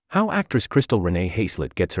How actress Renee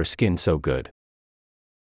Hayslett gets her skin so good.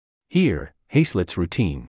 Here, Hayslett's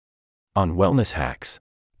routine. On wellness hacks.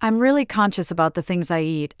 I'm really conscious about the things I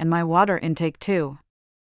eat and my water intake too.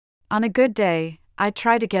 On a good day, I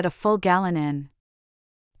try to get a full gallon in.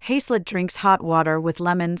 Hayslett drinks hot water with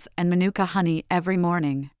lemons and Manuka honey every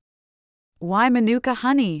morning. Why Manuka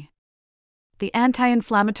honey? The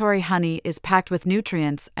anti-inflammatory honey is packed with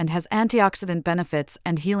nutrients and has antioxidant benefits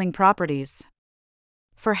and healing properties.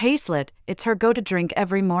 For Hayslett, it's her go-to drink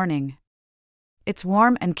every morning. It's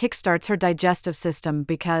warm and kickstarts her digestive system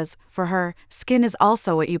because, for her, skin is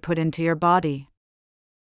also what you put into your body.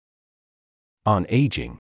 On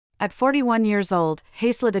aging. At 41 years old,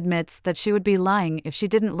 Hayslett admits that she would be lying if she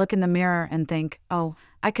didn't look in the mirror and think, oh,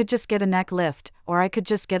 I could just get a neck lift, or I could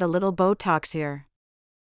just get a little Botox here.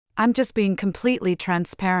 I'm just being completely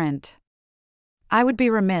transparent. I would be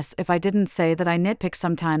remiss if I didn't say that I nitpick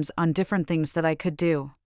sometimes on different things that I could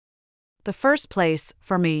do. The first place,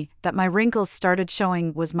 for me, that my wrinkles started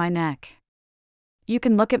showing was my neck. You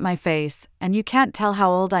can look at my face, and you can't tell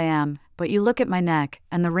how old I am, but you look at my neck,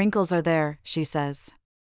 and the wrinkles are there, she says.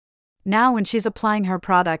 Now when she's applying her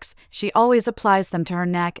products, she always applies them to her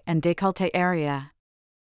neck and décolleté area.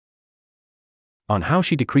 On how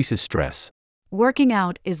she decreases stress. Working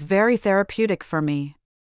out is very therapeutic for me.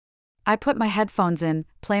 I put my headphones in,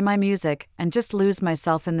 play my music, and just lose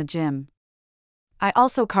myself in the gym. I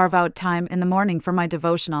also carve out time in the morning for my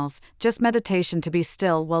devotionals, just meditation to be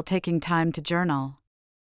still while taking time to journal.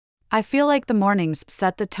 I feel like the mornings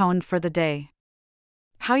set the tone for the day.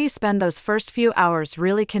 How you spend those first few hours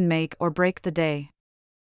really can make or break the day.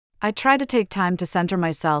 I try to take time to center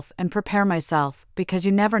myself and prepare myself because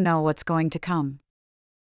you never know what's going to come.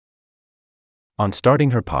 On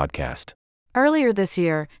starting her podcast. Earlier this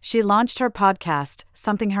year, she launched her podcast,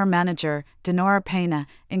 something her manager, Denora Pena,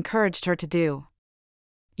 encouraged her to do.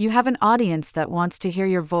 You have an audience that wants to hear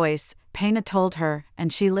your voice, Pena told her,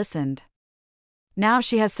 and she listened. Now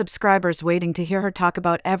she has subscribers waiting to hear her talk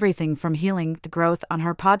about everything from healing to growth on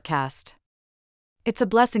her podcast. It's a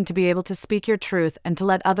blessing to be able to speak your truth and to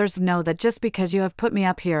let others know that just because you have put me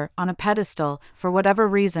up here on a pedestal for whatever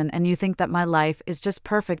reason and you think that my life is just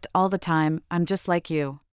perfect all the time, I'm just like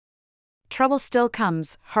you. Trouble still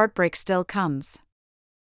comes, heartbreak still comes.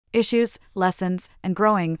 Issues, lessons, and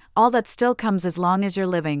growing, all that still comes as long as you're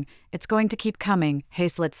living. It's going to keep coming,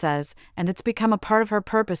 Hayslett says, and it's become a part of her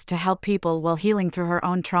purpose to help people while healing through her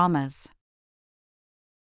own traumas.